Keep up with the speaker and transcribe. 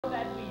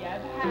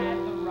had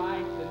the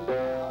rights and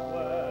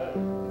powers.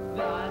 The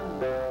night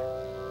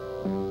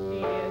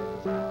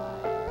is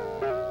time.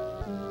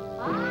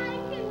 I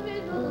can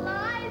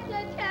visualize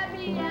the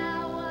happy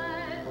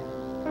hours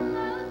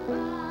close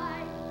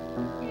by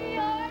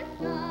your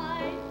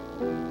side.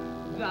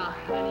 The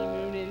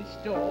honeymoon in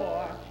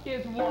store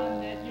is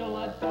one that you'll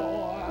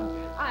adore.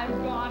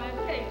 I'm gonna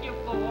take you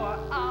for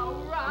a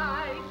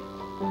ride.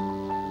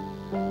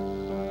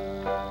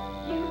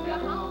 You go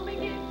home and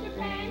get your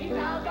panties,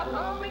 I'll go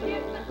home and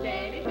get my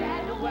daddies,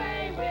 and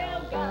away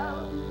we'll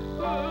go.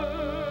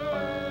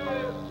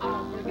 Ooh,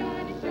 off we're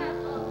gonna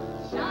shuffle,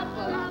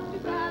 shuffle off to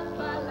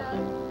Buffalo.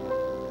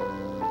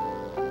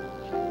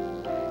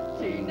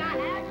 To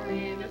Niagara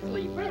in a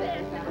sleeper,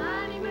 there's the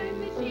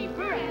honeymoon, the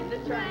cheaper, and the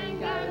train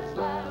goes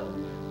slow.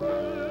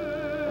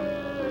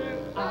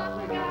 Ooh, off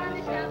we're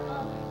gonna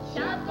shuffle,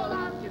 shuffle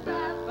off to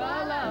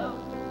Buffalo.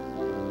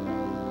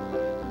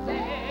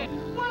 Say,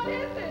 what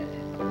is it?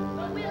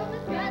 Well, we'll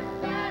discuss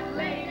that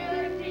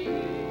later,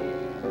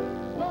 dear.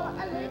 For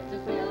a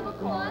little silver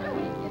quarter,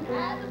 we can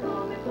have the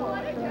room and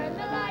quarter, turn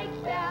the lights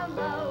down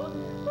low.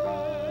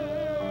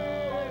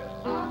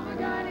 Ooh, off we're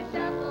gonna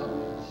shuffle,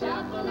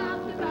 shuffle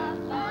off to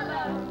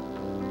Buffalo.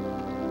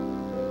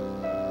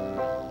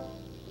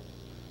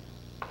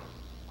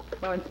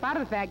 Well, in spite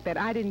of the fact that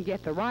I didn't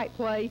get the right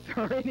place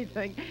or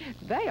anything,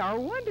 they are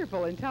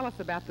wonderful. And tell us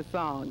about the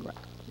song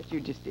that you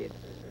just did.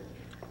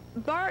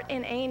 Bert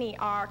and Annie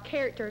are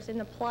characters in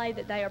the play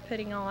that they are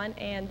putting on,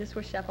 and this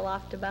was Shuffle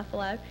Off to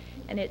Buffalo,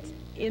 and it's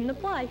in the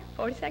play,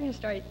 42nd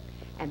Street.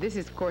 And this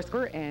is, of course,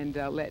 and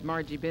let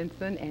Margie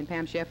Benson and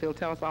Pam Sheffield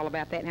tell us all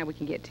about that and how we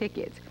can get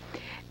tickets.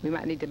 We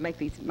might need to make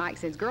these mic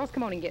stands. Girls,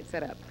 come on and get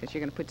set up, because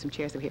you're going to put some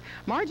chairs over here.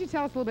 Margie,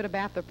 tell us a little bit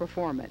about the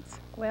performance.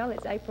 Well,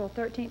 it's April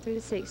 13th through the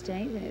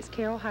 16th, and it's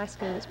Carroll High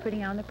School that's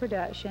putting on the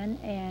production,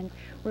 and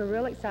we're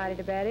real excited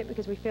about it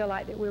because we feel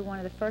like that we're one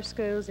of the first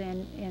schools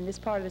in this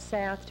part of the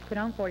South to put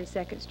on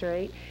 42nd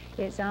Street.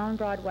 It's on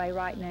Broadway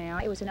right now.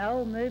 It was an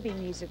old movie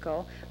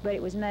musical, but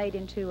it was made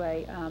into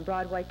a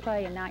Broadway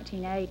play in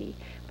 1980,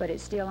 but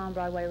it's still on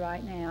Broadway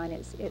right now, and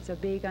it's a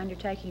big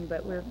undertaking,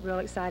 but we're real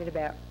excited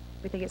about it.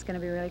 We think it's going to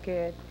be really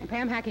good. And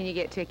Pam, how can you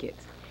get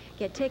tickets?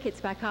 Get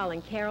tickets by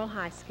calling Carroll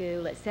High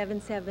School at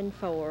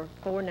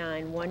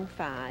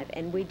 774-4915,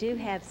 and we do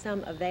have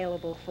some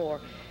available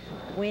for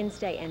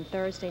Wednesday and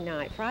Thursday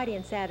night. Friday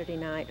and Saturday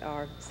night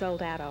are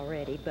sold out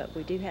already, but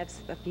we do have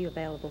a few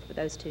available for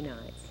those 2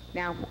 nights.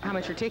 Now, how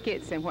much are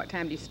tickets and what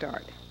time do you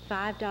start?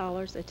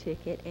 $5 a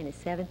ticket, and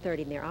it's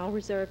 7:30, and they're all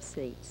reserved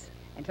seats.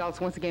 And tell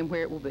us once again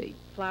where it will be.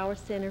 Flower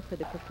Center for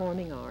the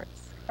Performing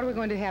Arts. What are we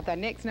going to have? Our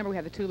next number, we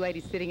have the 2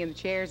 ladies sitting in the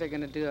chairs. They're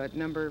going to do a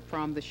number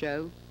from the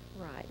show.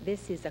 Right.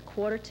 This is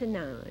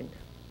 8:45.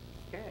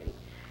 Okay.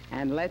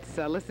 And let's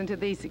listen to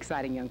these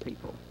exciting young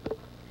people.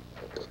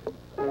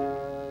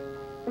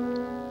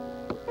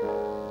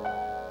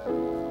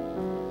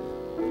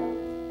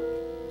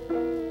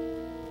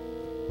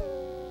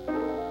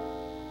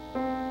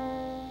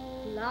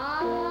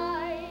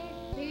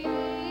 Life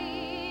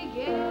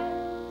begins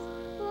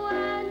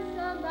when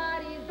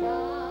somebody's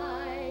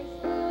eyes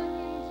look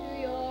into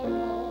your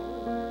own.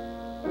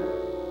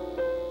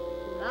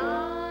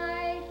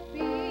 Life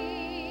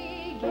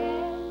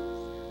begins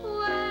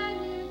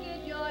when you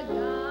get your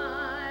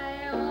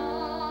guy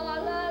all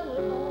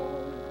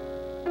alone.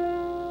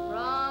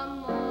 From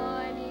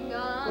morning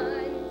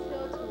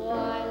until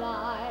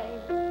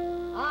twilight,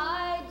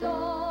 I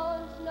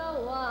don't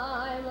know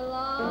I'm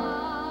alive,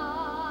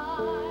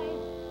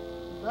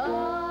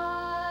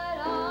 but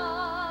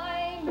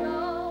I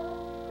know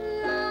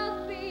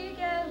love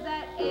begins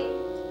at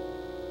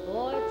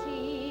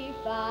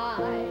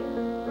 8:45.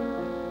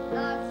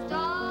 The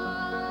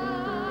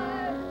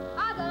stars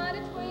are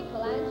gonna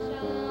twinkle and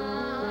shine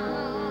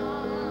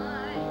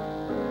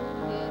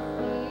this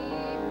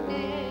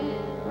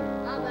evening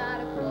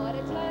about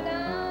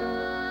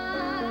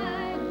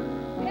 8:45.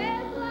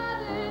 It's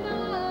loving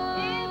on,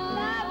 it's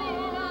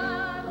loving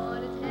on.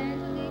 Gonna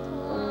tenderly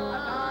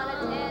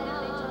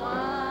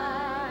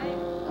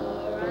twine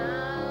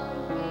around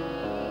me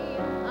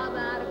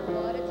about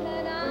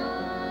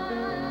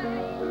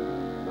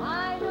 8:45.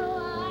 I know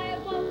I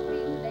won't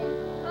be late,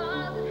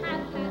 'cause at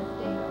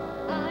 8:30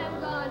 I'm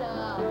gonna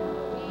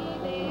be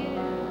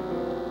there.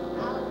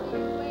 I'll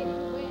be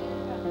waiting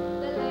where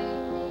the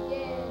lane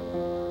begins,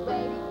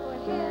 waiting for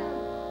him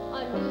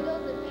on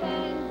needles and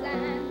pens,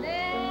 and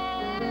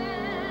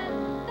then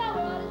the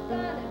world is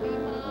gonna be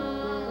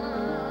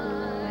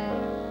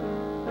mine.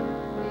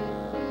 This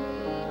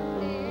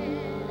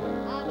evening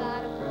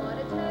about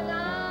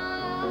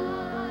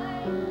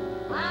 8:45.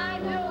 I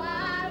know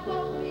I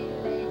won't be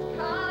late,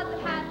 'cause at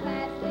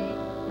 8:30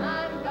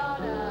 I'm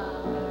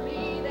gonna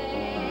be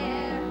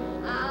there.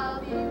 I'll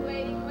be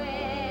waiting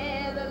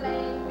where the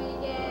lane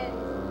begins,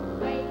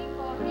 waiting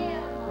for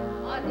him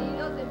on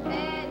needles and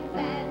pens.